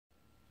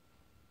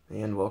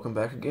And welcome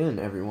back again,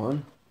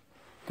 everyone.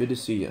 Good to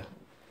see you.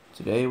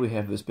 Today we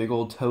have this big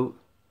old tote,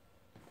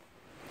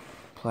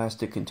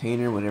 plastic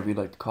container, whatever you'd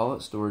like to call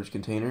it, storage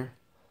container,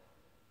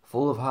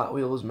 full of Hot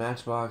Wheels,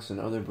 Matchbox, and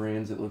other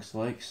brands it looks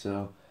like,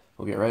 so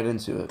we'll get right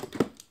into it.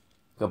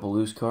 A couple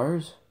loose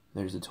cars.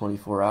 There's the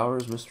 24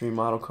 Hours mystery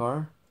model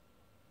car.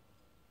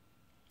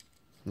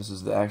 This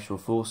is the actual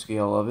full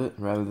scale of it,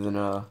 rather than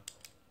the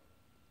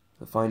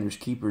Finders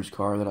Keepers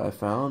car that I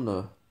found,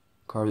 a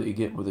car that you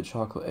get with a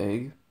chocolate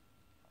egg.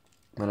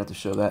 Might have to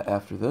show that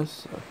after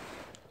this. So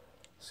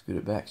scoot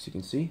it back so you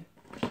can see.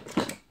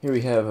 Here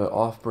we have an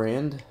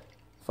off-brand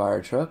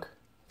fire truck.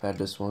 I've had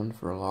this one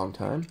for a long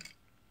time.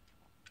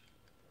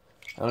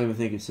 I don't even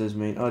think it says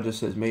made. Oh, it just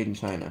says made in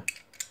China.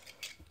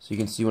 So you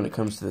can see when it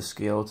comes to the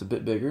scale, it's a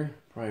bit bigger,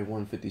 probably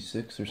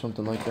 156 or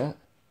something like that.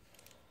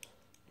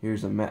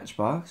 Here's a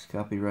Matchbox,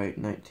 copyright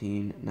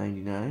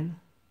 1999.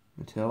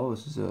 Mattel.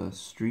 This is a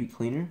street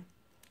cleaner.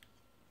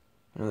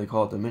 I know they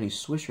call it the mini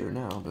Swisher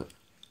now, but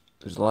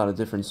there's a lot of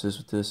differences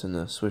with this and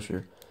the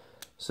Swisher.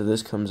 So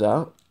this comes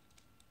out.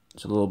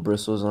 There's little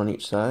bristles on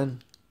each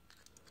side.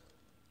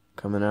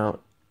 Coming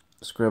out,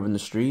 scrubbing the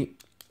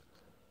street.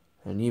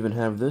 And you even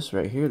have this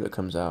right here that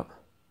comes out.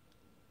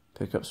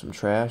 Pick up some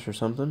trash or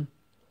something.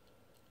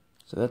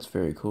 So that's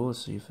very cool.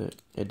 Let's see if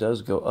it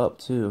does go up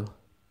too.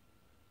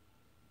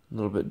 A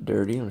little bit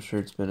dirty. I'm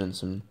sure it's been in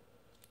some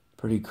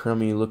pretty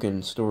crummy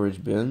looking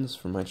storage bins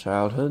from my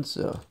childhood.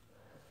 So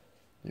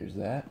there's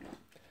that.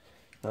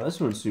 Now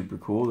this one's super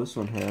cool. This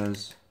one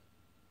has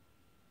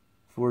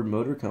Ford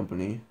Motor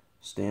Company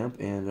stamp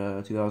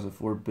and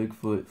 2004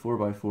 Bigfoot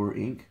 4x4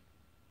 ink.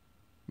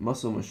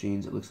 Muscle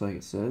Machines, it looks like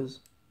it says.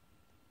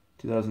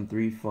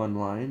 2003 Fun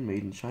Line,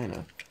 made in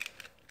China.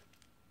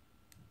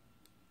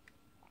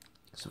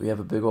 So we have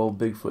a big old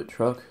Bigfoot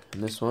truck,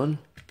 and this one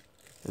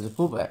is a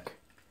pullback.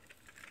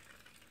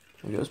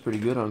 It goes pretty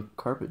good on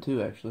carpet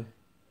too, actually.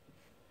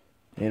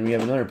 And we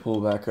have another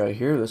pullback right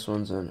here. This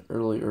one's an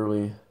early,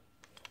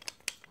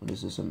 what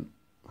is this, some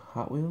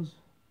Hot Wheels?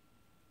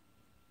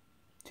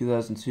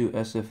 2002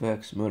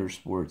 SFX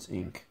Motorsports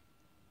Inc.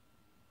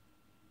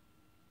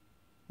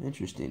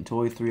 Interesting.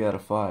 Toy 3 out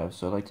of 5,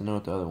 so I'd like to know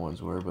what the other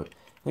ones were, but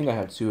I think I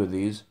have 2 of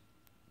these.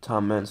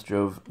 Tom Meents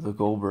drove the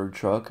Goldberg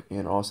truck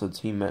and also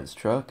Team Meents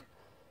truck,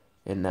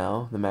 and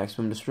now the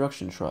Maximum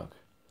Destruction truck.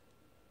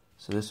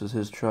 So this was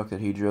his truck that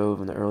he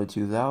drove in the early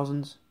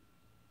 2000s.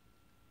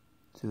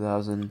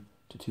 2000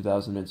 to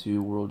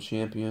 2002 World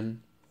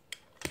Champion.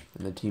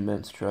 And the Team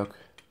Meents truck.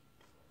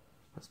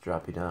 Let's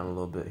drop you down a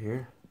little bit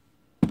here.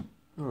 A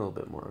little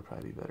bit more would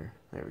probably be better.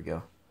 There we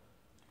go.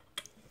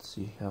 Let's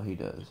see how he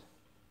does.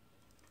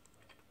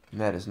 And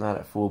that is not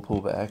at full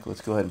pullback.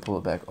 Let's go ahead and pull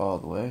it back all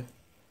the way.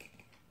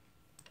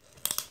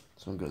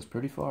 This one goes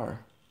pretty far.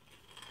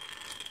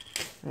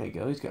 There you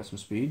go. He's got some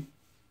speed.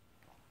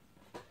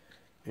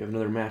 We have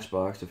another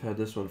Matchbox. I've had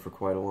this one for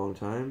quite a long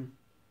time.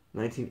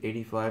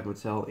 1985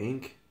 Mattel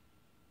Inc.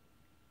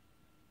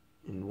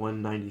 In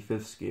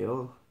 1/95th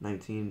scale.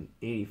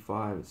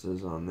 1985 it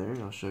says on there.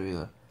 I'll show you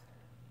the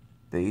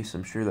base.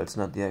 I'm sure that's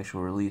not the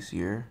actual release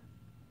year.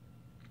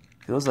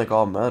 Feels like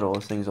all metal.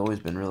 This thing's always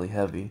been really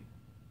heavy.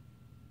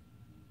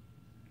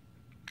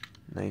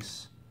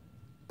 Nice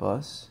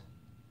bus.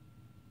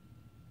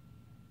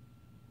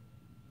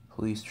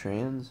 Police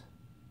trans.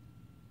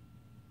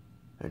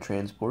 Or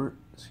transport,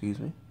 excuse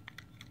me.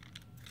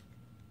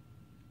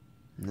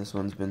 And this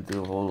one's been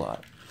through a whole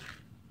lot.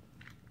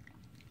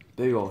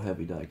 Big old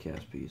heavy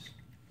die-cast piece.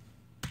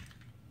 You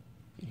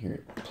can hear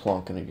it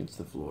plonking against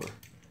the floor.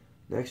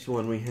 Next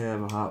one we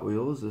have a Hot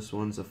Wheels. This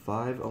one's a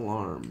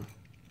 5-alarm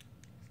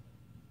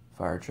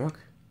fire truck.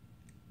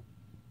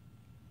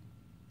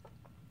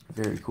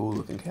 Very cool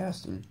looking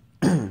casting.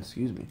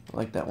 Excuse me. I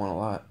like that one a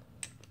lot.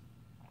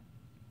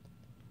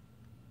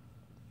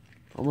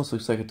 Almost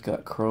looks like it's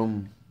got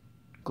chrome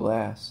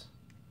glass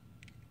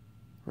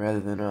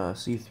rather than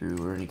see-through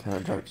or any kind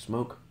of dark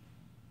smoke.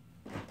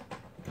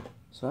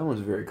 So that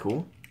one's very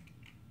cool.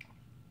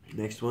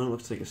 Next one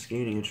looks like a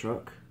Scania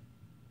truck.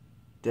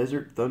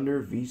 Desert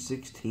Thunder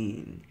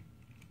V16.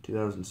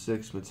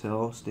 2006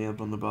 Mattel stamp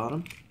on the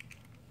bottom.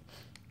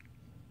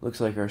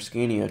 Looks like our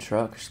Scania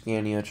truck,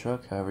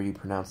 however you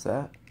pronounce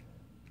that.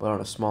 But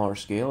on a smaller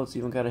scale, it's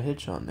even got a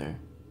hitch on there.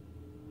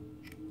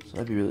 So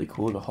that'd be really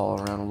cool to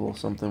haul around a little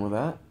something with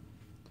that.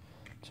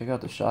 Check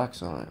out the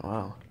shocks on it,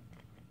 wow.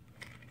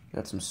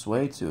 Got some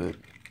sway to it.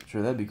 I'm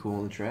sure that'd be cool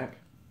on the track.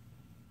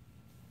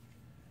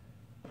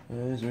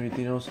 Is there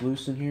anything else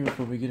loose in here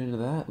before we get into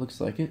that? Looks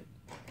like it.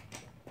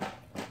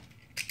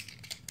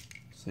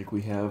 Looks like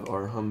we have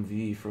our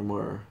Humvee from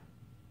our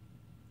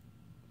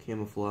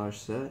camouflage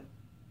set.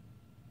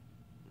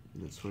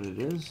 That's what it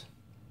is.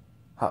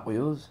 Hot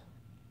Wheels.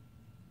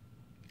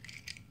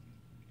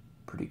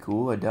 Pretty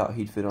cool. I doubt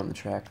he'd fit on the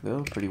track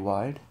though. Pretty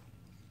wide.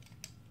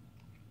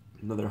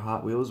 Another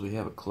Hot Wheels. We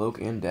have a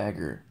Cloak and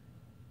Dagger.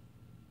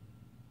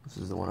 This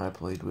is the one I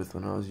played with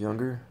when I was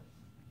younger.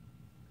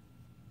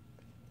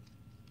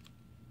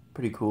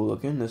 Pretty cool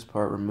looking. This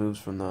part removes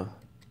from the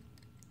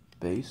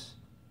base.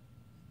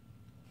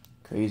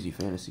 Crazy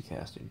fantasy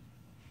casting.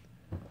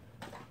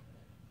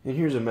 And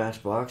here's a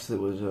Matchbox that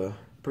was a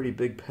pretty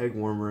big peg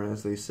warmer,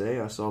 as they say.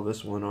 I saw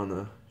this one on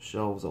the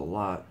shelves a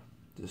lot,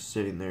 just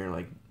sitting there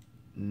like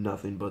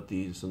nothing but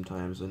these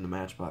sometimes in the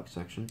Matchbox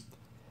section.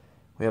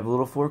 We have a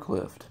little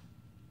forklift.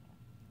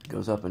 It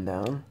goes up and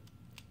down.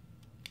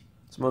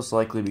 It's most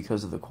likely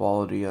because of the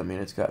quality. I mean,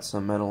 it's got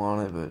some metal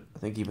on it, but I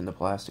think even the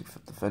plastic,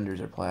 the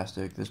fenders are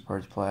plastic. This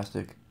part's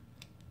plastic.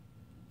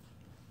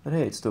 But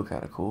hey, it's still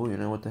kind of cool, you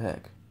know, what the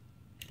heck.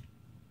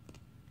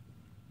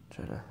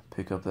 Try to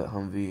pick up that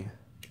Humvee.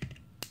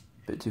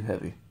 Bit too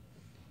heavy.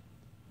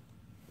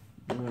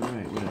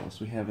 Alright, what else?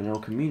 We have an El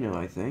Camino,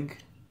 I think.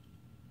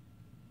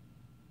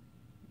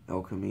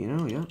 El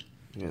Camino, yep.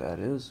 Here that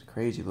is.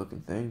 Crazy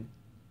looking thing.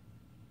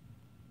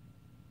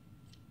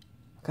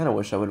 I kind of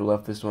wish I would have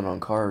left this one on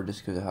card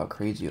just because of how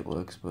crazy it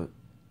looks, but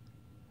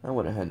I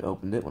went ahead and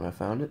opened it when I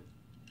found it.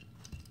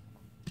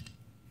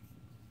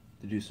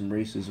 To do some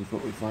races with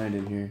what we find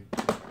in here.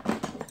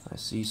 I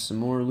see some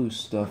more loose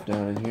stuff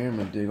down in here. I'm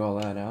going to dig all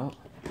that out.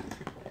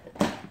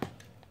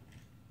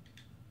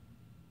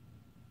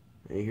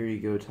 Hey, here you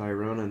go,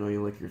 Tyrone. I know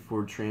you like your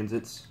Ford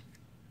Transits.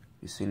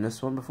 You seen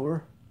this one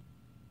before?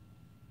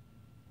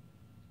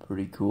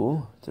 Pretty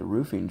cool. It's a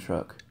roofing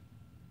truck.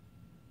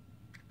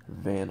 Or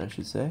van, I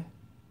should say.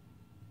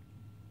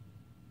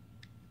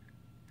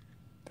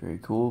 Very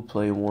cool.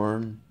 Play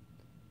worn.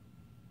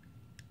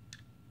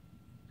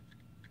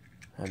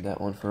 Had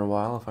that one for a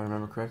while, if I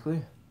remember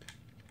correctly.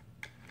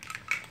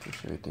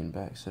 Push everything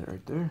back, set it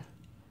right there.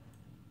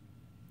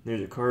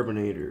 There's a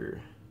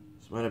carbonator.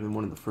 This might have been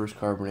one of the first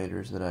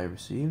carbonators that I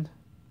received.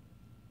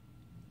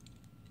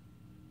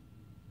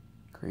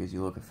 Crazy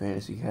looking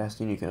fantasy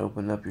casting. You can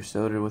open up your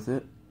soda with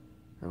it,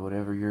 or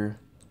whatever your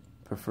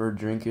preferred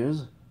drink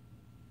is.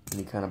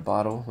 Any kind of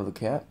bottle with a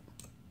cap.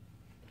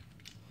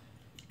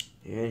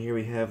 And here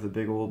we have the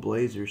big old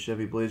Blazer,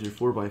 Chevy Blazer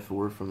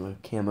 4x4 from the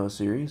Camo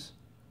series.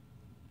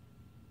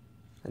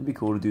 That'd be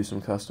cool to do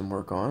some custom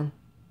work on.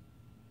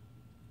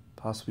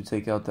 Possibly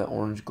take out that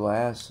orange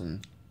glass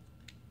and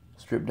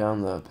strip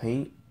down the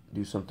paint,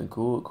 do something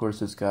cool. Of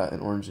course, it's got an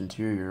orange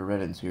interior, a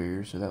red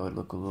interior, so that would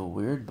look a little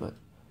weird, but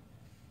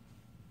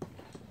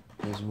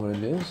here's what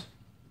it is.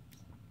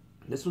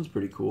 This one's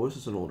pretty cool. This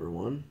is an older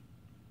one.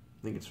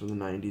 I think it's from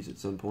the 90s at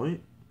some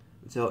point.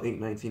 Mattel Inc.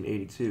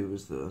 1982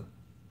 is the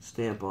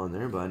stamp on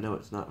there, but I know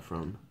it's not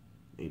from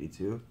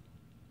 82.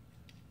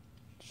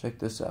 Check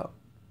this out.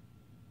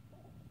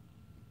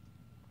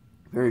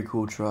 Very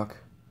cool truck.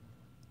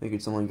 I think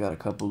it's only got a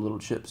couple little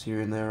chips here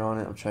and there on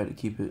it. I've tried to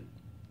keep it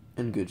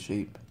in good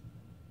shape.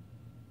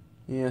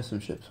 Yeah, some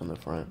chips on the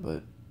front,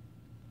 but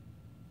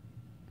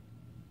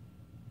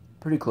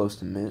pretty close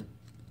to mint.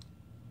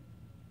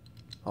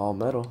 All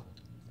metal.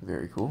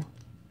 Very cool.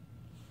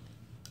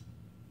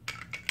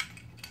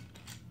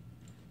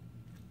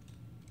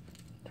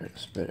 Try to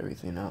spread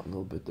everything out a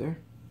little bit there.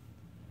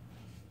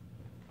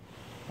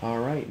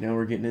 Alright, now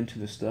we're getting into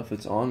the stuff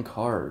that's on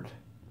card.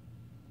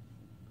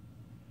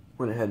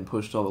 Went ahead and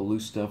pushed all the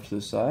loose stuff to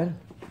the side.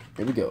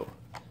 Here we go.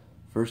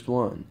 First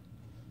one.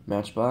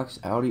 Matchbox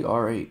Audi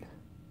R8.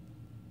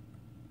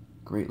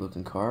 Great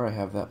looking car. I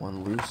have that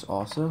one loose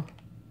also.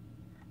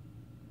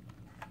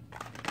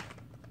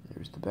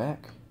 There's the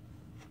back.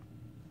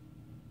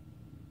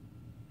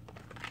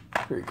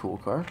 Very cool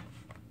car.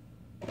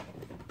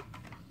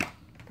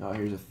 Oh,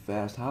 here's a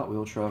fast Hot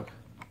Wheel truck.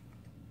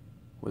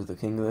 Was the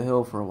king of the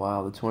hill for a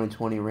while. The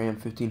 2020 Ram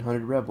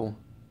 1500 Rebel.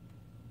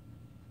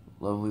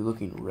 Lovely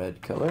looking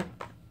red color.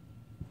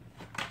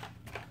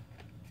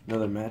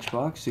 Another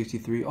Matchbox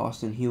 63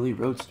 Austin Healey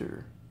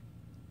Roadster.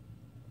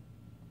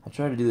 I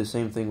try to do the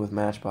same thing with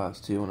Matchbox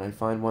too. When I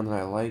find one that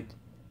I liked,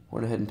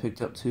 went ahead and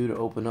picked up two to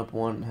open up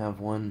one and have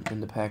one in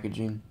the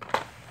packaging.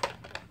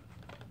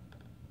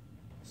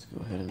 Let's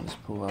go ahead and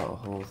just pull out a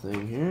whole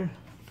thing here.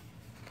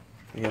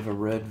 We have a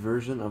red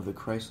version of the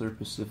Chrysler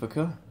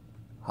Pacifica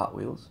Hot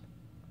Wheels.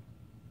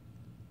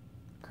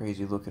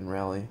 Crazy looking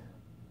rally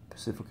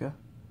Pacifica.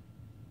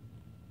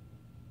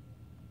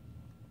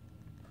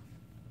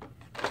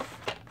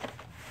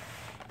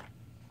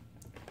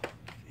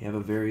 We have a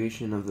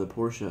variation of the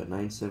Porsche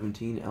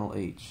 917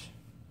 LH.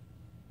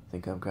 I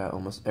think I've got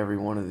almost every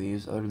one of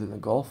these other than the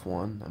Golf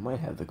one. I might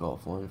have the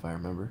Golf one if I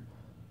remember.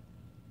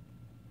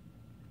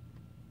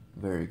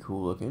 Very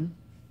cool looking.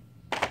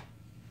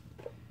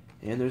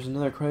 And there's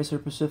another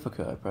Chrysler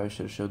Pacifica. I probably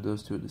should have showed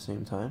those two at the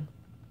same time.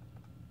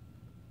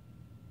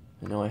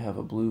 I know I have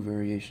a blue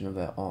variation of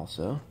that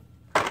also.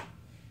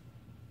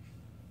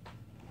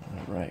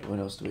 Alright, what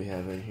else do we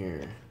have in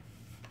here?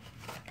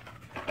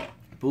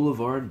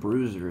 Boulevard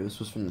Bruiser. This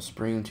was from the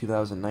spring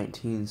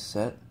 2019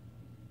 set.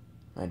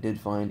 I did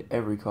find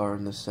every car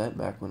in this set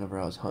back whenever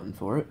I was hunting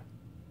for it.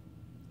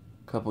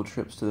 A couple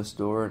trips to the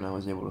store and I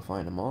was able to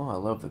find them all. I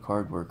love the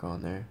card work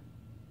on there.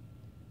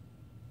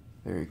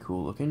 Very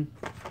cool looking.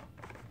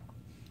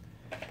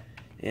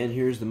 And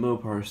here's the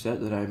Mopar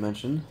set that I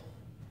mentioned.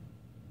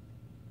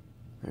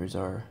 There's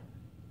our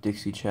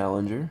Dixie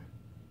Challenger.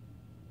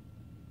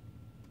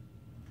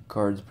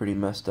 Card's pretty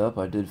messed up.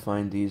 I did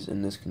find these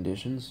in this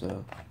condition,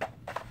 so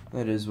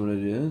That is what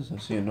it is. I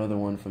see another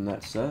one from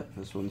that set.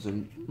 This one's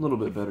in a little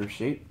bit better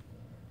shape.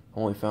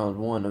 Only found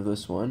one of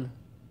this one.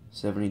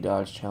 70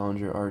 Dodge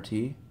Challenger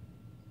RT.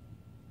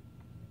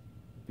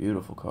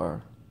 Beautiful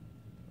car.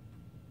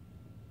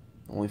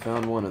 Only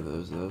found one of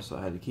those though, so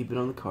I had to keep it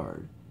on the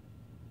card.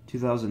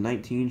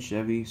 2019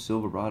 Chevy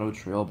Silverado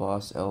Trail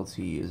Boss LT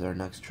is our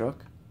next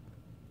truck.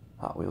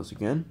 Hot Wheels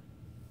again.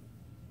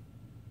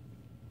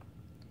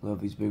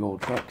 Love these big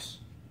old trucks.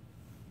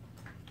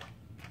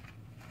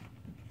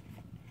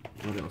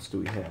 What else do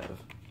we have?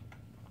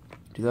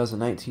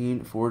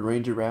 2019 Ford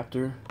Ranger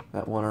Raptor.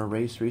 That won our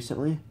race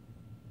recently.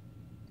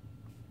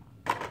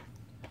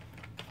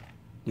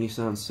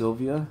 Nissan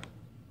Silvia,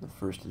 the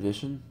first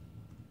edition.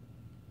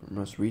 Or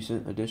most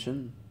recent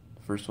edition.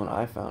 The first one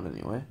I found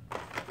anyway.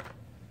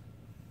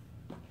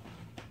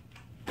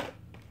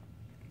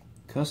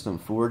 Custom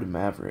Ford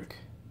Maverick.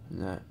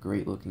 And that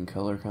great looking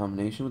color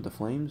combination with the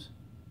flames.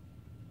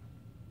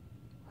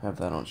 Have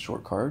that on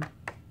short card.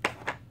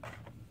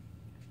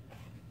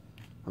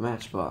 A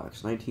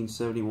Matchbox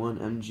 1971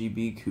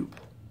 MGB Coupe.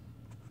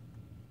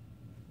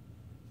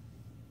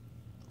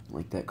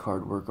 Like that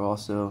card work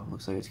also.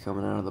 Looks like it's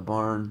coming out of the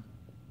barn.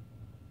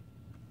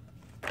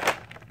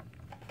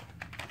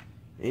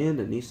 And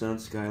a Nissan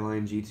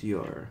Skyline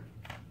GTR.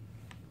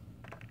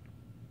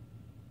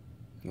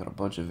 Got a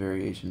bunch of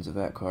variations of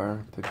that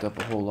car. Picked up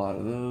a whole lot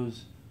of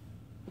those.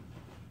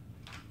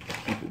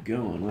 Keep it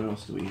going. What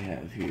else do we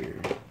have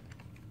here?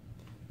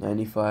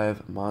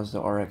 95 Mazda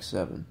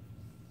RX-7.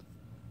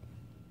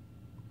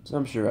 So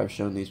I'm sure I've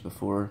shown these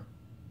before.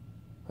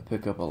 I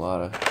pick up a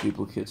lot of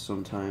duplicates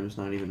sometimes,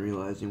 not even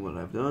realizing what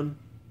I've done.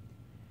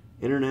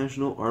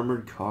 International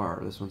Armored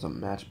Car. This one's a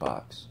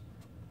Matchbox.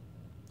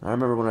 I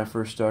remember when I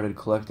first started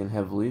collecting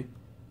heavily,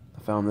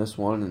 I found this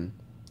one and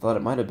thought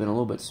it might have been a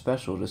little bit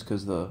special just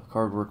because the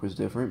card work was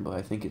different, but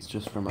I think it's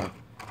just from a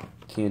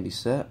candy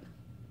set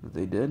that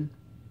they did.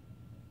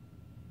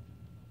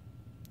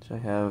 Which I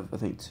have, I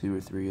think, 2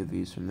 or 3 of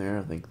these from there.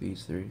 I think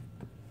these 3.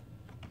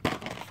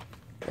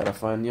 Gotta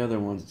find the other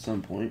ones at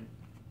some point.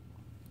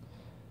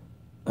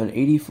 An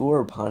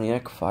 84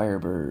 Pontiac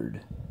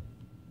Firebird.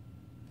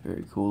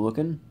 Very cool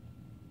looking.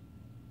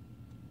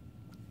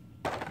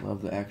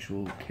 Love the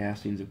actual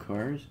castings of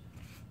cars.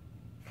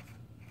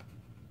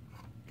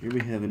 Here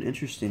we have an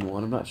interesting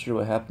one. I'm not sure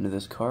what happened to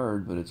this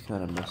card, but it's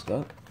kind of messed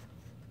up.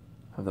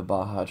 Have the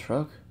Baja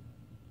truck.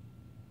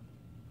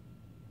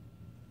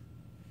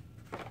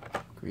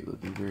 Great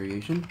looking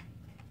variation.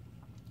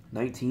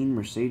 19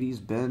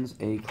 Mercedes-Benz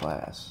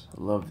A-Class.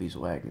 I love these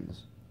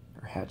wagons.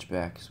 Or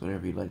hatchbacks,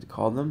 whatever you'd like to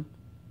call them.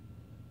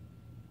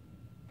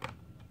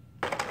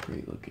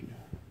 Great looking.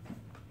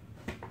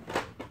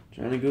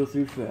 Trying to go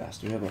through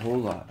fast. We have a whole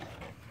lot.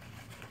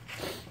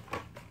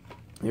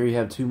 Here you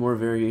have 2 more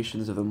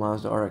variations of the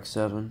Mazda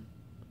RX-7.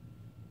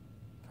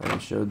 I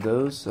already showed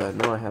those, so I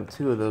know I have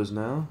 2 of those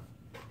now.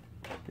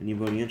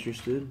 Anybody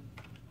interested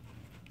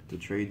to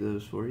trade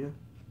those for you?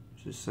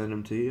 Just send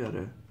them to you out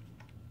of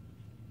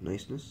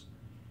niceness.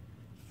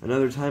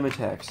 Another Time a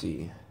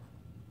Taxi.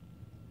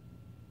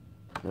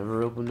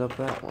 Never opened up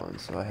that one,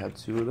 so I have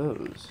 2 of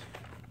those.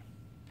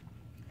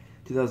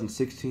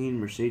 2016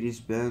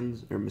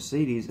 Mercedes-Benz or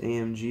Mercedes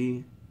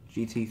AMG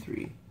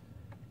GT3.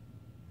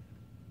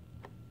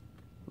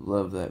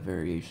 Love that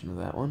variation of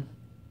that one.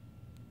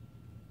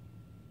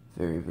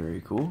 Very,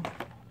 very cool.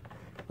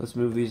 Let's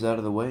move these out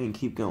of the way and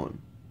keep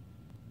going.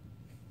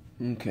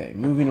 Okay,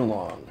 moving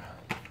along.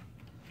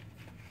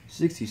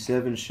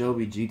 67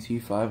 Shelby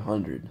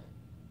GT500.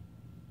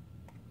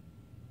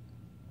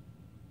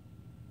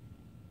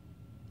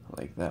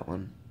 I like that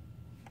one.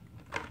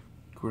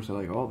 Of course, I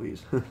like all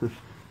these.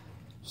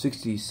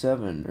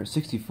 67 or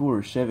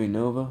 64 Chevy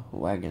Nova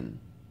wagon.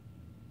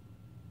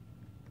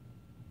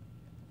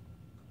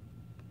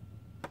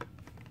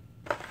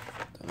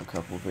 Done a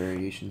couple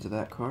variations of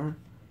that car.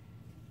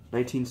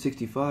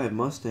 1965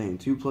 Mustang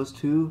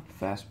 2+2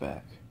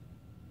 Fastback.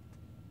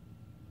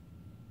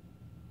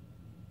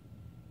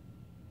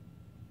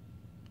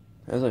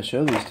 As I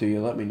show these to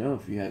you, let me know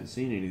if you hadn't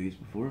seen any of these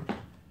before.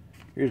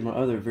 Here's my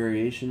other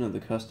variation of the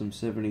Custom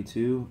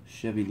 72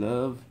 Chevy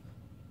Love.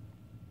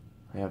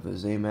 I have the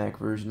Zamac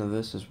version of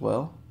this as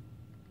well.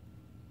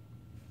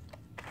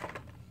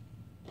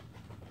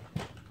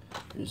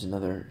 Here's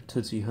another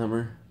Tootsie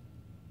Hummer.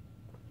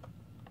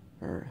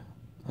 Or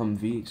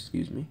Humvee,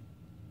 excuse me.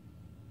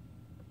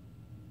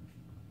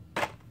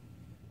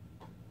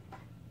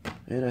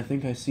 And I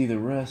think I see the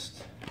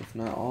rest, if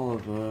not all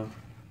of,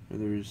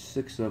 there's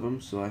 6 of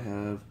them, so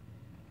I've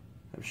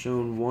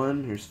shown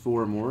 1, there's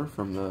 4 more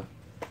from the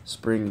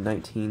Spring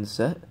 19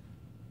 set.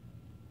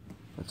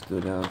 Let's go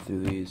down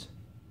through these.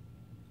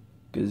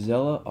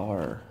 Gazella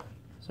R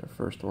is our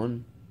first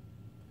one.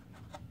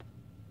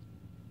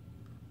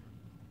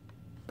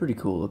 Pretty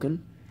cool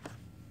looking.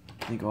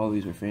 I think all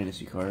these are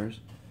fantasy cars.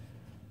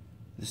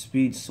 The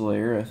Speed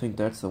Slayer, I think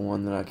that's the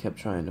one that I kept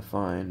trying to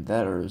find.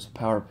 That or it was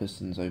Power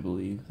Pistons, I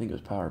believe. I think it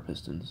was Power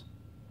Pistons.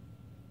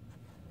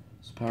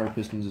 So Power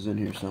Pistons is in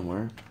here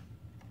somewhere.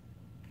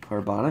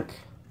 Carbonic.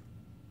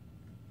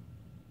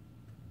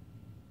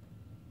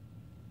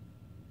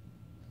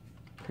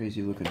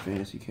 crazy looking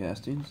fantasy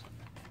castings.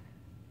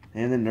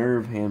 And the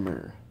Nerve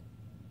Hammer.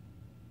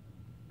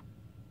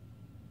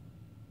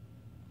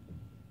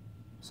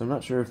 So I'm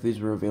not sure if these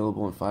were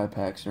available in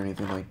 5-packs or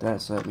anything like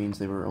that, so that means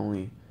they were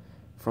only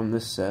from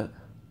this set.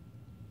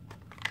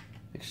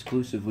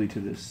 Exclusively to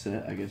this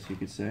set, I guess you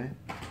could say.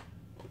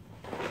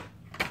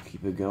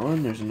 Keep it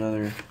going. There's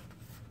another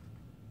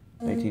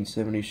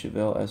 1970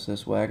 Chevelle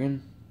SS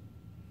wagon.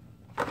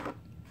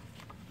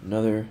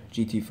 Another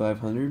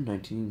GT500,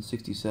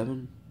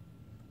 1967.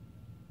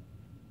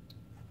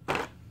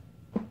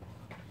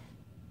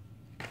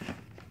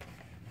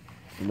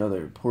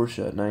 Another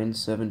Porsche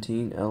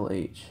 917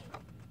 LH.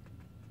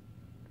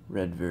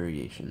 Red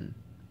variation.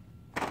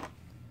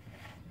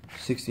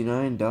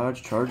 69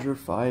 Dodge Charger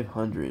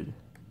 500.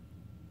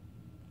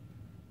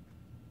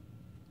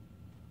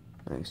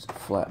 Nice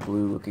flat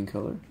blue looking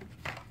color.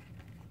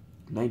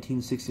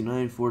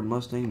 1969 Ford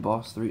Mustang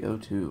Boss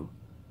 302.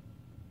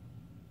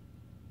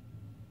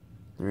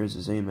 There is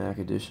a Zamac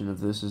edition of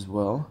this as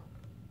well.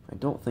 I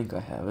don't think I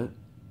have it.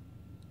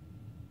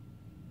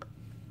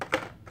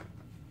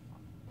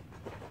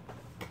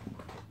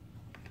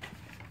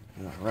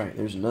 Alright,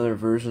 there's another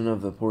version of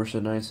the Porsche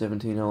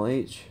 917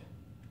 LH.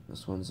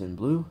 This one's in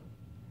blue.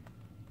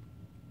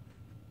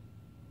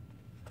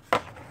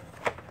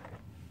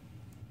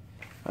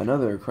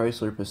 Another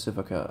Chrysler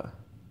Pacifica.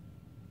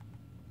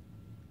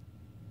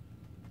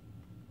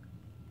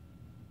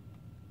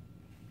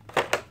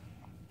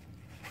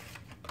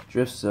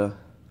 Driftsta.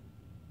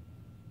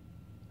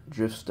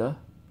 Try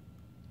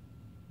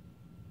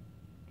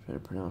to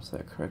pronounce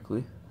that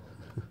correctly.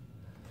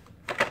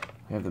 I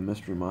have the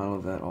mystery model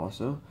of that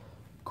also.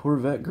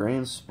 Corvette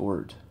Grand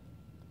Sport.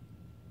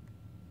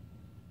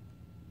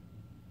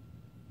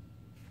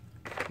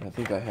 I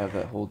think I have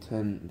that whole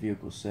 10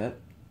 vehicle set.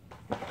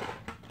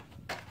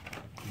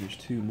 There's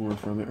 2 more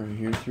from it right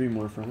here, 3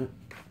 more from it.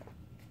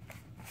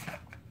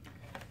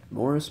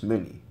 Morris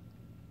Mini.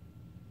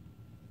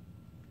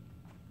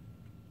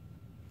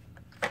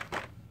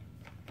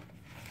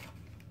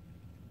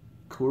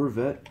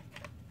 Corvette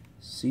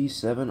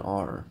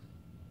C7R.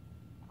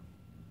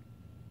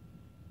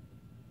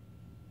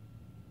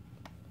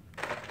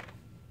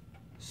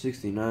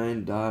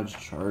 '69 Dodge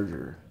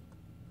Charger.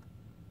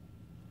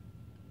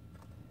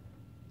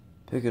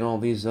 Picking all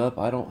these up,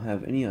 I don't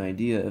have any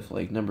idea if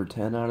like number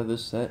 10 out of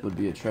this set would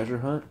be a treasure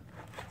hunt.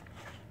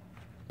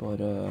 But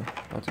I'll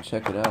have to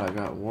check it out. I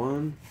got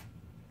 1.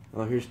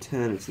 Oh, here's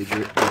 10. It's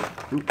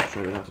the oops,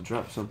 try not to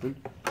drop something.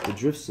 The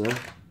Driftsta.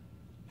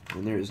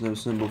 And there is no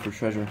symbol for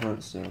treasure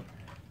hunt, so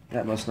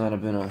that must not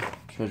have been a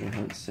treasure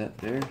hunt set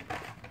there.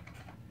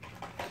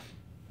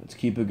 Let's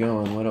keep it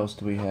going. What else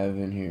do we have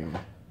in here?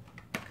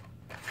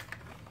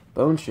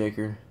 Bone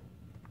Shaker.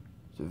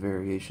 It's a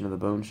variation of the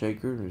Bone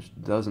Shaker. There's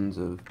dozens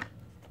of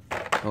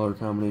color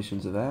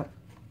combinations of that.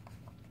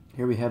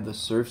 Here we have the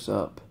Surf's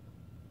Up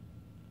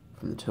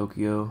from the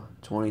Tokyo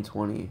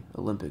 2020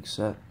 Olympic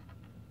set.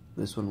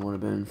 This one would have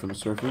been from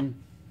surfing.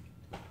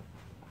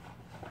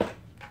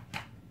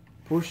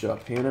 Porsche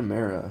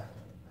Panamera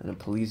and a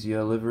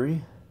Polizia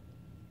livery.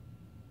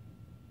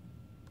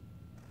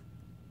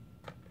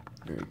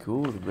 Very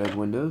cool, with red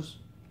windows.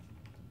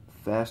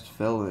 Fast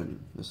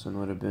Felon. This one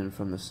would have been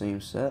from the same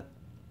set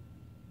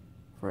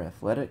for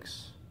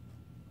athletics.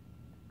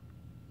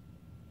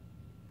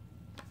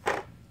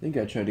 I think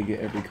I tried to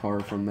get every car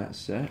from that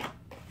set.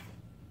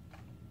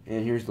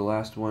 And here's the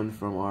last one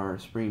from our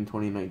spring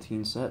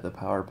 2019 set, the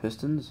Power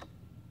Pistons.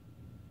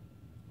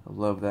 I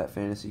love that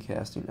fantasy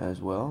casting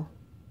as well.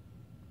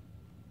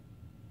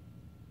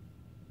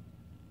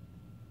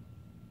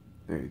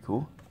 Very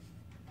cool.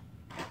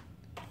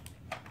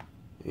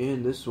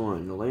 And this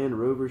one, the Land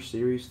Rover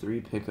Series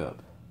 3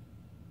 pickup.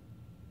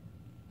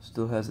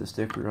 Still has the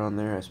sticker on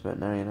there. I spent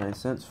 99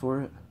 cents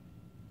for it.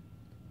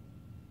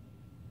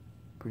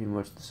 Pretty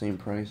much the same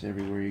price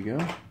everywhere you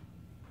go.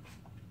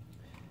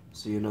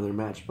 See another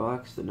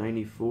Matchbox, the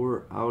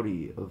 94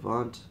 Audi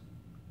Avant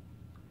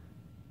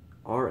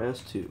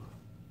RS2.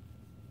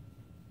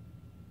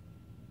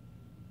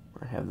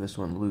 I have this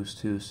one loose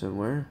too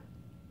somewhere.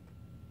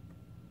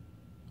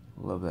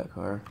 Love that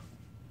car.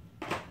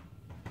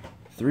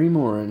 3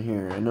 more in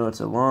here. I know it's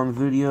a long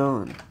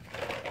video, and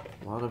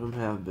a lot of them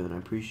have been. I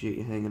appreciate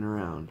you hanging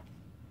around.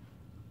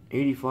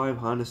 85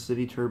 Honda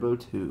City Turbo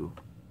 2.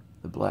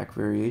 The black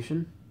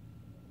variation.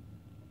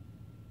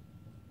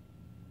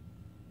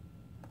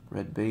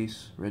 Red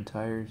base, red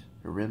tires,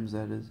 or rims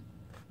that is.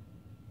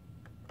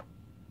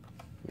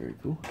 Very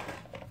cool.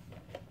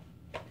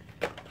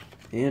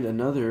 And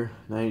another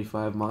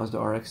 95 Mazda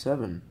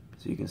RX-7.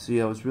 So you can see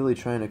I was really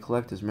trying to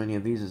collect as many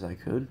of these as I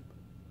could.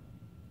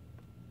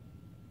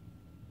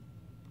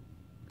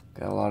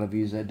 Got a lot of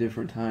these at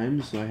different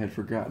times, so I had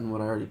forgotten what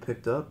I already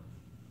picked up.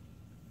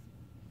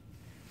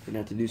 Gonna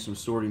have to do some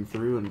sorting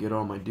through and get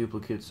all my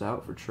duplicates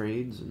out for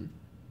trades and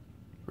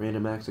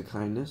random acts of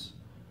kindness.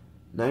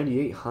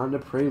 98 Honda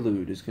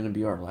Prelude is going to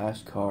be our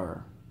last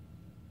car.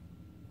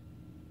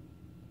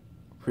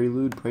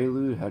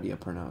 Prelude, how do you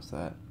pronounce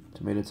that?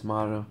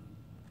 Tomato,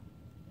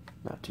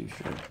 not too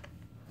sure.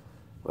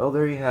 Well,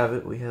 there you have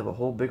it. We have a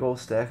whole big old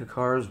stack of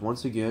cars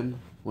once again.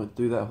 Went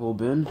through that whole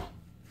bin.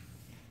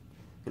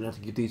 Gonna have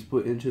to get these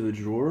put into the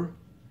drawer.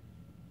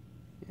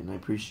 And I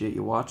appreciate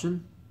you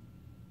watching.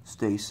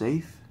 Stay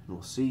safe, and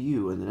we'll see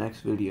you in the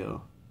next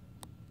video.